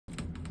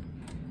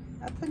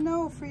That's a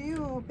no for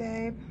you,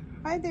 babe.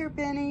 Hi there,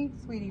 Benny.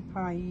 Sweetie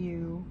pie,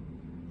 you.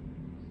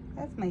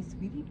 That's my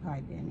sweetie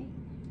pie, Benny.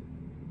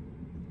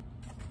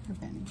 Here,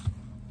 Benny.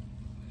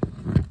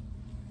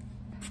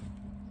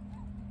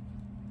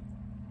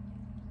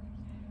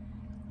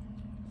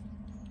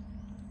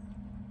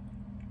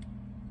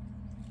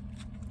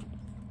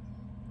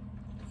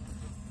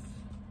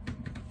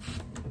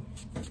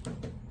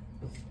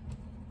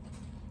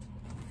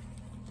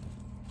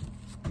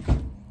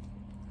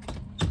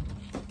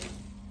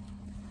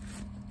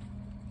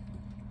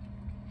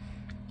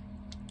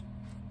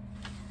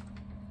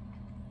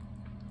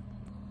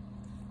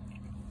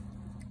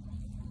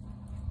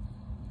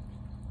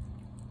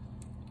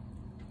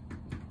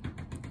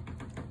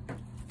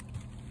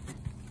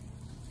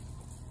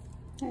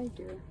 Hi,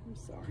 dear. I'm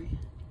sorry.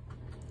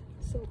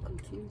 It's so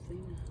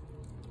confusing.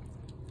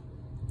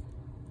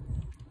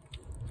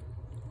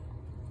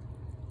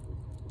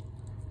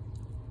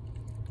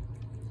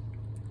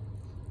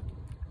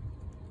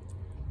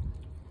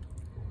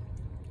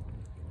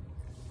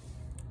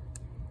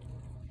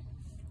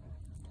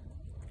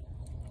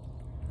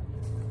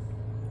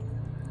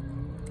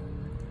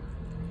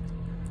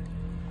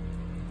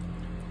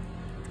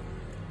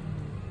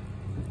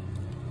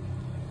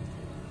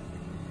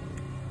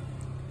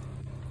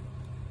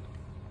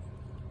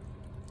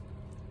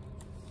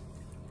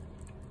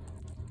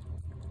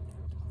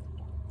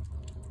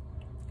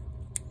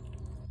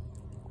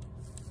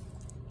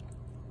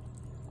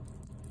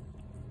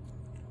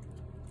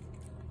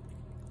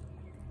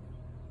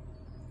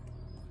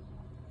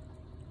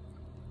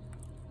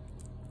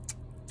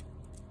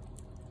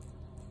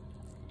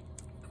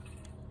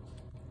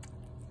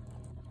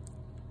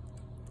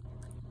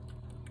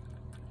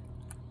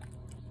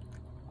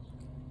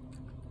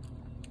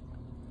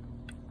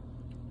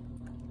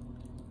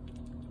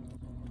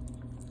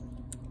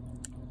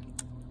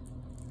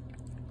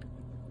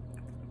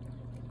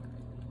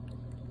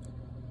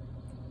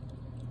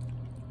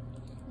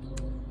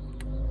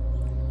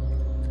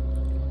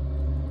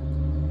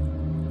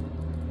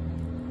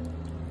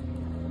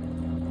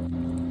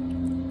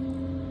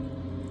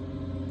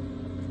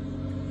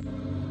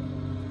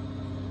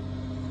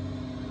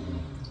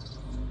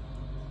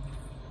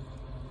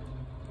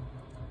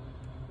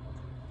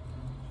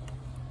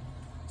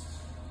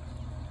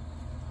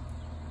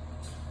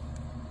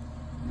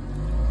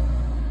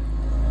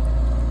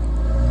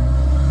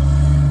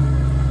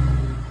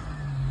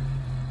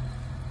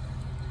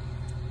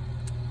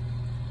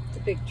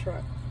 Big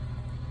truck.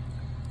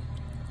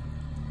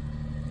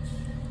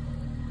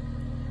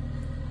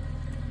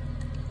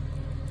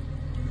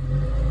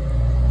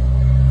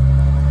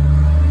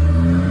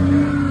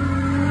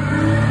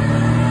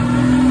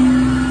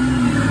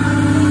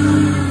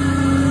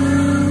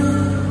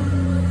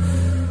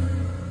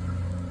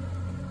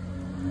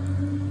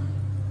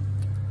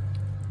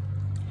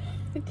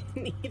 It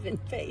didn't even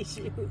face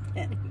you,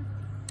 Penny.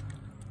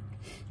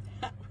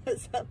 That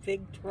was a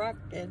big truck,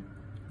 and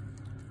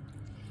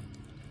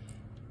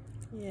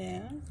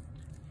yeah.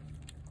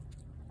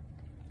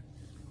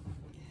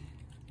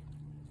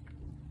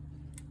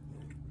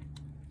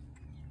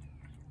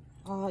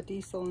 Oh,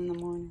 diesel in the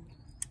morning.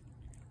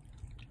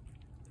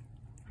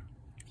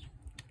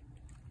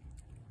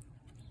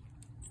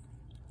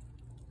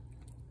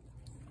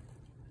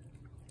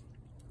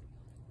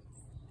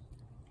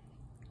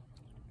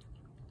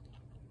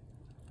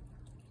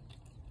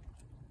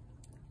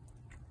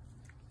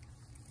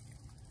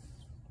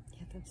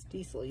 Yeah, that's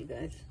diesel, you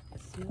guys. The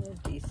smell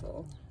of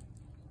diesel.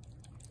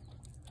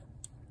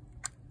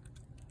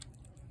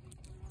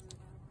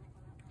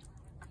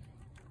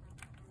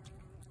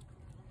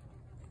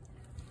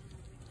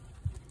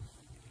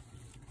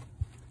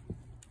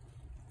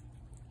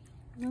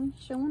 No, you're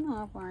showing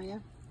off, are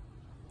you?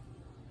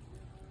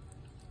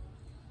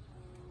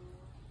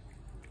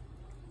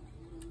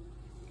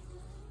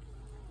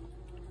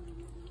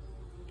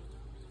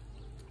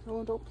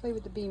 Oh, don't play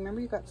with the bee.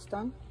 Remember you got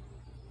stung?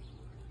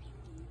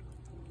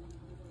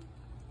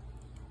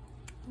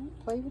 Don't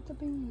play with the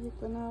bee. You have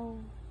to know.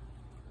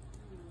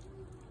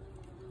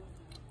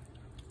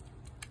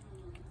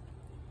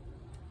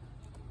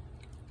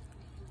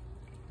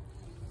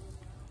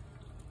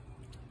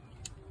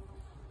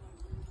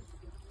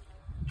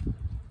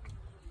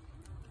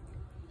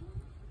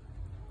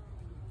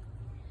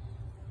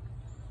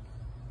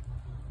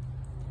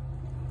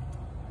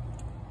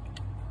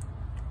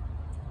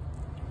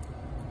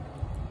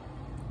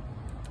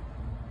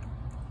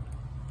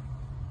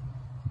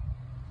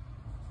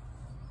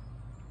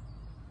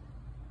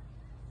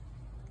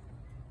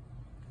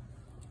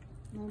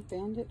 No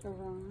bandit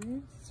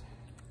arrives.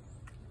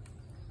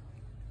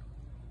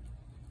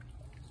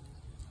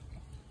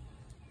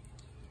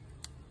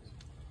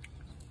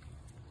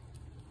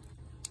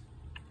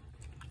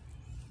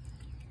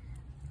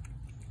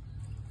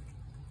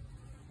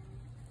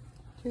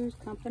 Two's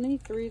company,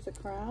 three's a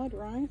crowd,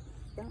 right?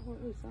 Is that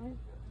what we said?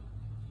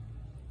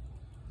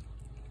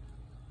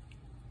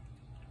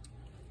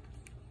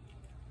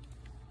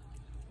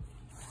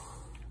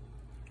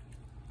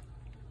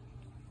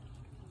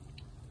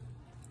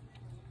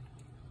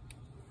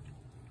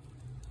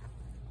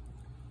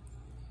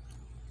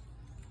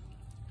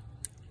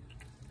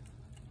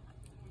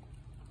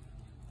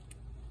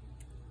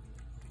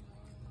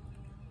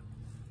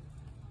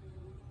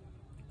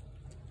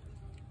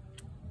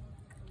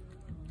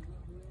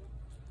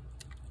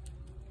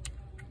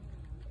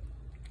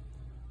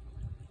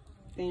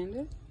 Stand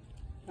it.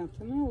 That's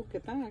a no.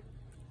 Get back.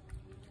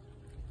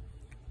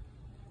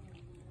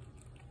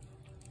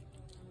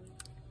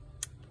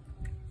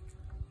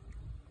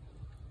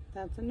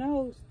 That's a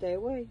no. Stay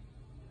away.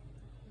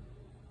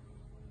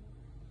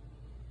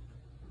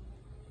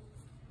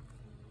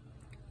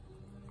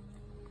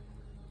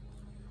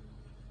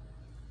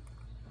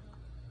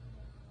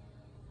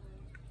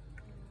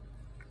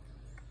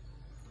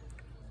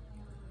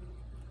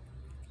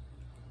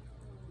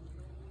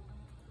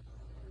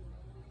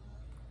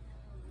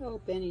 Oh,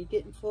 Benny,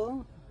 getting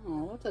full?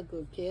 Oh, that's a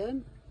good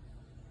kid.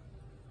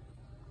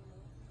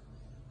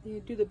 Do you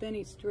do the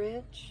Benny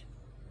stretch?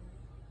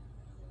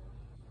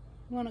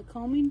 You want a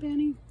combing,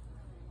 Benny?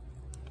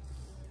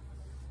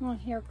 You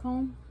want a hair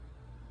comb?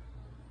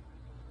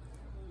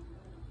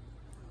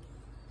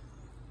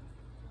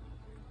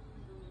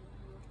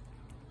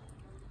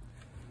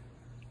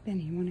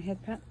 Benny, you want a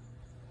head pat?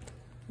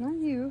 Not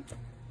you.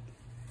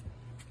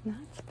 Not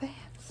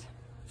Spats.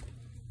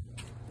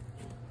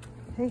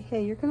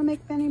 Hey, you're gonna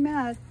make Benny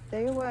mad.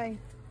 Stay away.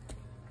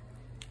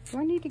 Do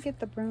I need to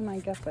get the broom? I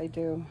guess I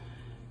do.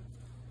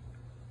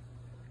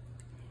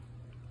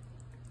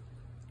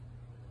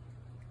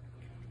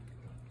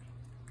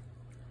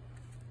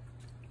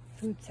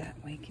 Food's that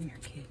way. Come here,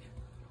 kid.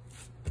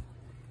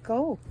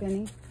 Go,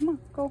 Benny. Come on,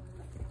 go.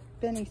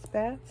 Benny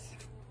Spats.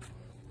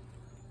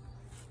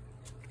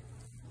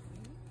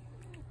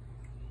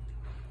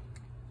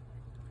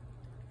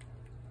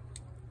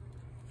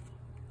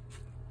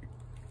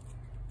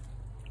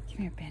 Come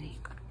here, Benny.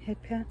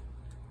 Head pat.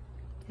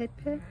 Head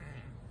pat.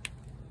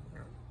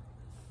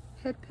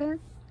 Head pat.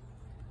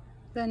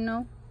 Then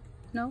no.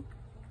 No.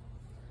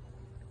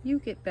 You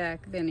get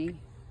back, Benny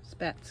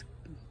Spats.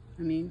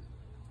 Benny.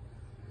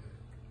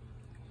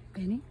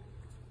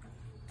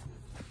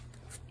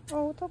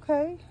 Oh, it's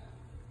okay.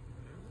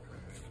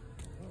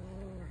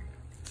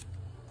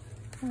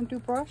 Want to do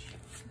brush?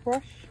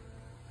 Brush?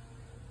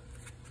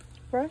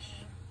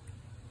 Brush?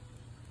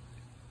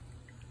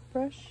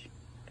 Brush?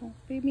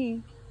 Don't be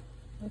mean.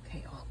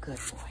 Okay, oh, good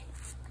boy.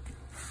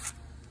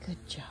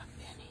 Good job,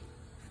 Benny.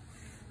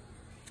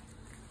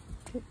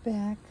 Get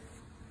back.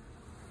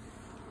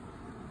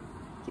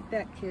 Get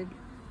back, kid.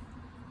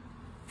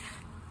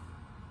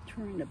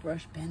 Trying to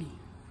brush Benny.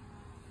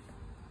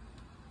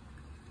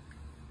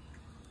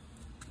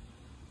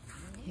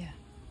 Yeah.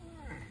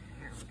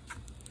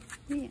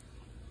 Yeah.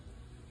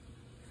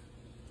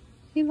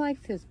 He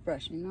likes his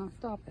brushing. Now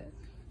stop it.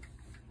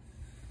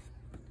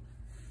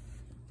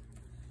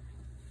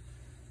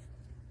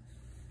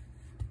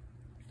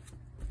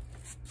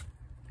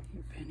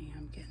 Here, Benny,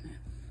 I'm getting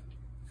it.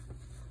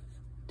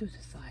 Do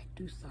the side.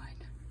 Do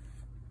side.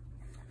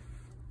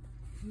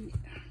 Yeah.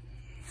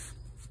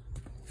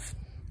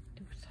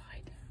 Do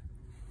side.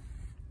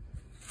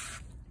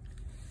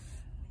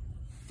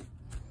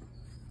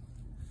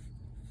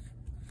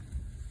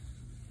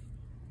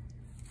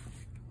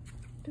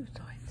 Do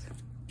sides.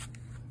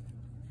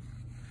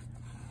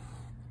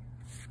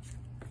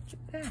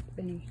 Get back,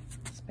 Benny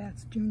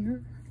Spats Jr.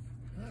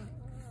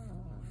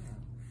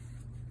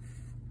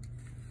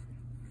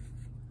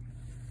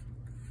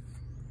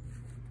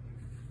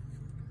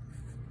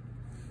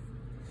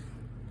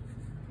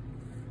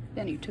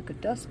 Benny took a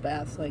dust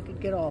bath so I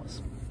could get all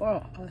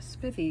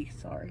spiffy,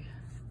 sorry.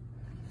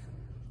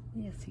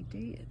 Yes, he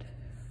did.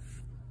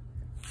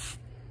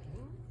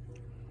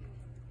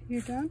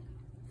 You done?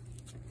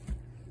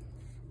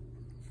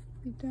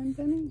 You done,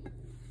 Benny?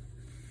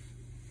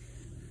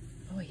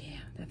 Oh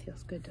yeah, that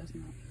feels good,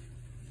 doesn't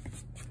it?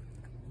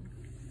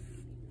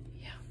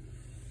 Yeah.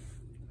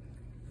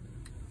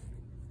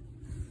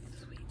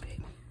 Sweet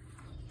baby.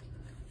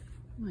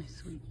 My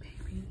sweet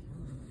baby.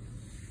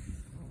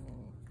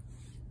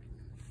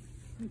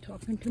 You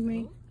talking to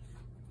me?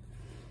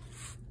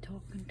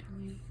 Talking to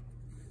me?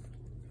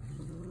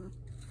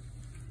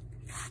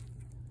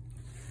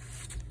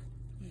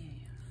 Yeah,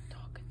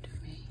 talking to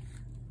me.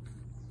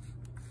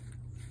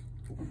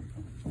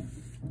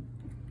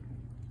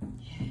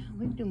 Yeah,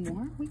 we can do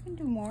more. We can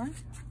do more.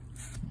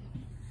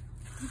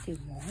 We can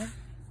do more.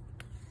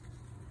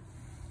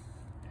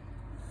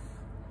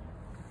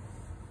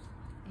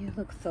 You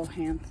look so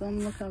handsome.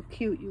 Look how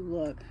cute you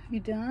look. You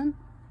done?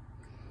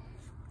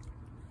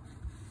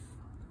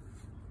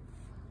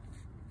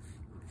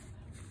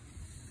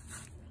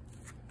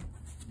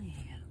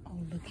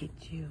 Look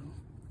at you.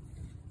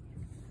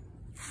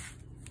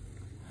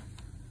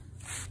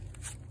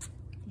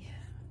 Yeah.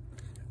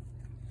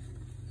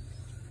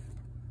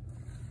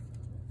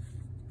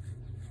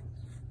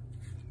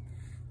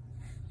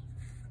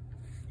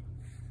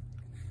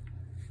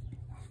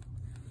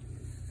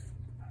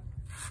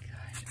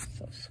 Gosh, that's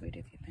so sweet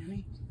of you,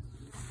 Benny.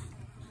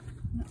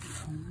 Let me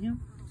comb you.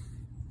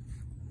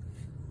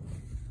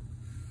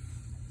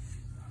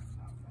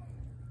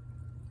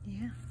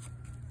 Yeah.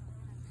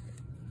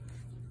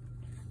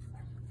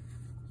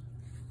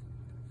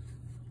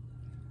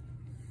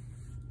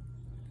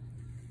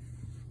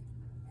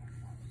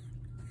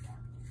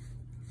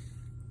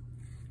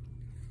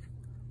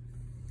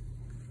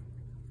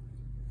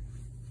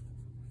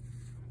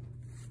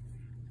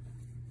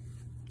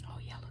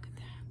 Yeah, look at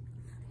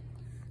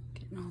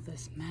that. Getting all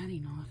this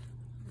matting off.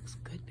 Looks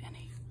good,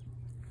 Benny.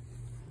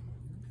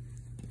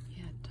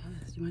 Yeah, it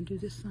does. You want to do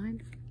this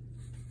side?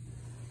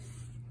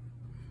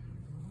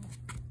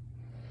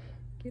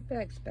 Get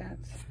back,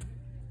 Spats.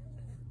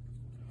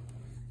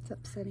 It's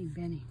upsetting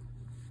Benny.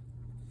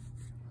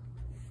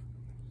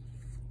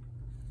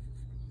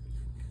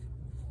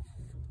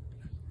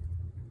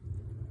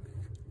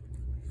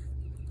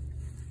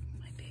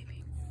 My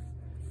baby.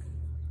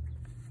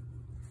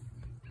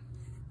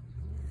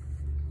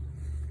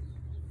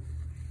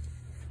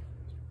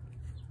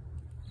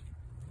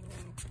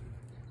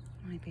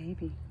 My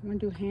baby. You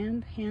want to do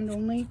hand? Hand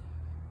only?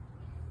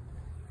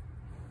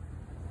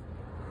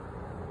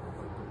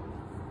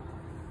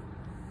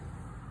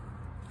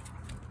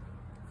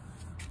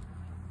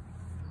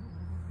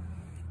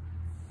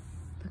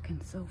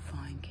 Looking so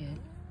fine, kid.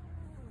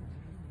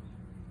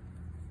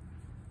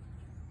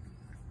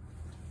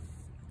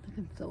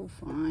 Looking so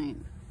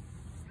fine.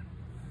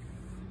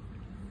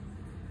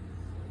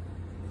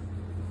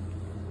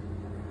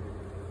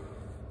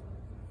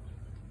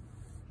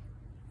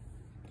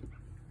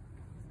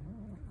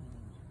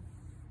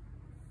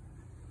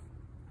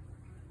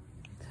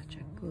 Such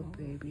a good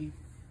baby.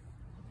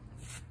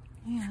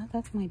 Yeah,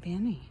 that's my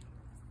Benny.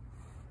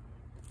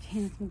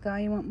 Handsome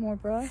guy, you want more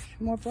brush?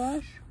 More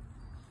brush?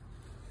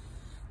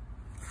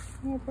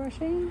 More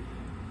brushing?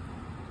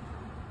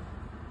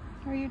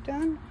 Are you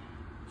done?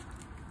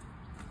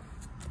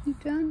 You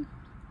done?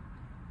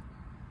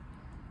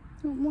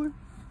 Want more?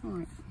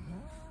 Alright.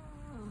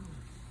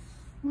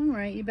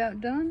 Alright, you about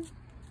done?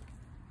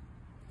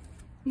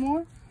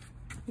 More?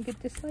 You get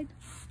this side?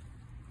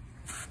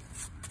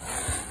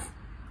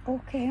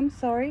 Okay, I'm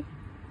sorry.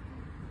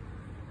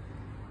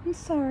 I'm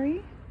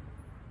sorry.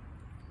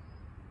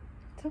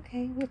 It's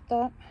okay, we'll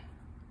stop.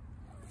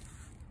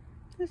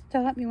 Just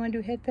stop. You want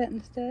to do head pet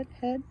instead?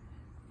 Head?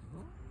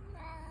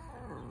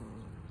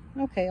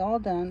 Okay, all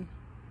done.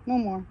 No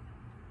more.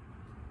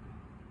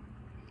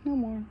 No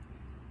more.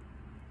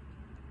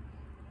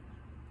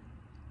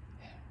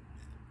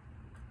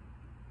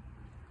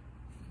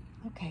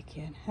 Okay,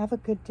 kid. Have a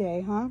good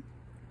day, huh?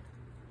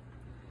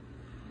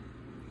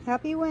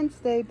 Happy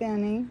Wednesday,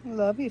 Benny.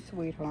 Love you,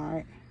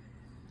 sweetheart.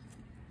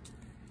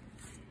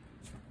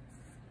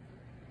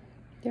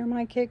 There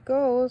my kid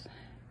goes.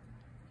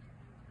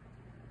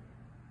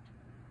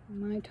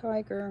 My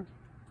tiger.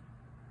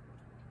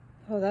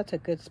 Oh, that's a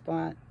good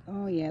spot.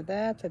 Oh, yeah,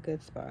 that's a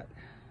good spot.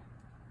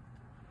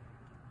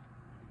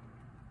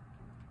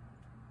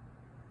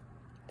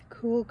 The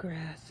cool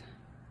grass.